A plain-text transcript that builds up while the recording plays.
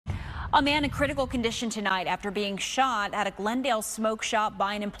A man in critical condition tonight after being shot at a Glendale smoke shop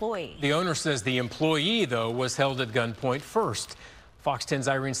by an employee. The owner says the employee, though, was held at gunpoint first. Fox 10's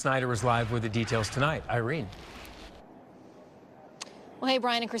Irene Snyder is live with the details tonight. Irene. Well, hey,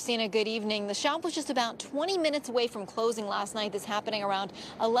 Brian and Christina, good evening. The shop was just about 20 minutes away from closing last night. This happening around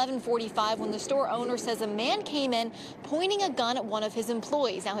 11:45 when the store owner says a man came in pointing a gun at one of his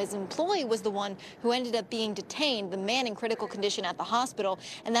employees. Now, his employee was the one who ended up being detained, the man in critical condition at the hospital,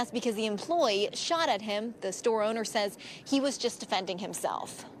 and that's because the employee shot at him. The store owner says he was just defending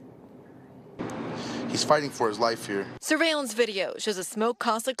himself. He's fighting for his life here. Surveillance video shows a Smoke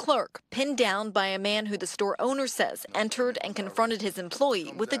Casa clerk pinned down by a man who the store owner says entered and confronted his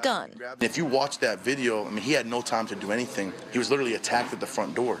employee with a gun. If you watch that video, I mean, he had no time to do anything. He was literally attacked at the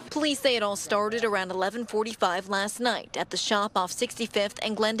front door. Police say it all started around 11:45 last night at the shop off 65th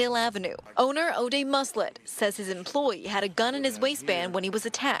and Glendale Avenue. Owner Ouday Muslet says his employee had a gun in his waistband when he was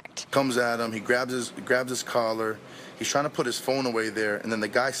attacked. Comes at him, he grabs his collar. He's trying to put his phone away there, and then the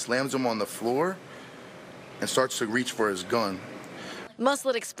guy slams him on the floor and starts to reach for his gun.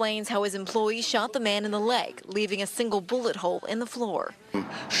 Muslet explains how his employee shot the man in the leg, leaving a single bullet hole in the floor.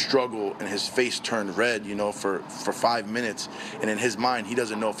 Struggle, and his face turned red, for 5 minutes, and in his mind, he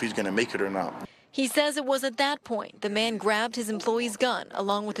doesn't know if he's going to make it or not. He says it was at that point the man grabbed his employee's gun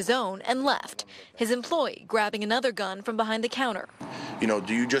along with his own and left, his employee grabbing another gun from behind the counter.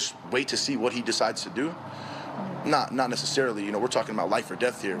 Do you just wait to see what he decides to do? Not necessarily. We're talking about life or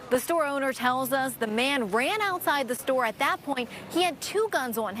death here. The store owner tells us the man ran outside the store. At that point, he had two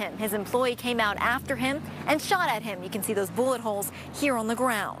guns on him. His employee came out after him and shot at him. You can see those bullet holes here on the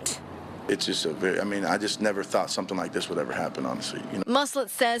ground. It's just I just never thought something like this would ever happen, honestly.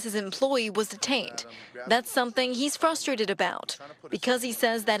 Muslet says his employee was detained. That's something he's frustrated about because he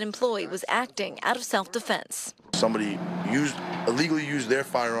says that employee was acting out of self-defense. Somebody illegally used their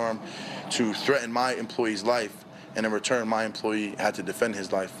firearm to threaten my employee's life, and in return, my employee had to defend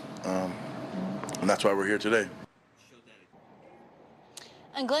his life. And that's why we're here today.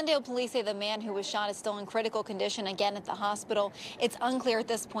 And Glendale police say the man who was shot is still in critical condition, again at the hospital. It's unclear at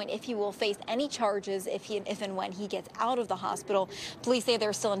this point if he will face any charges if and when he gets out of the hospital. Police say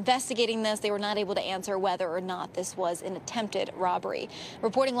they're still investigating this. They were not able to answer whether or not this was an attempted robbery.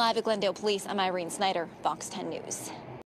 Reporting live at Glendale Police, I'm Irene Snyder, Fox 10 News.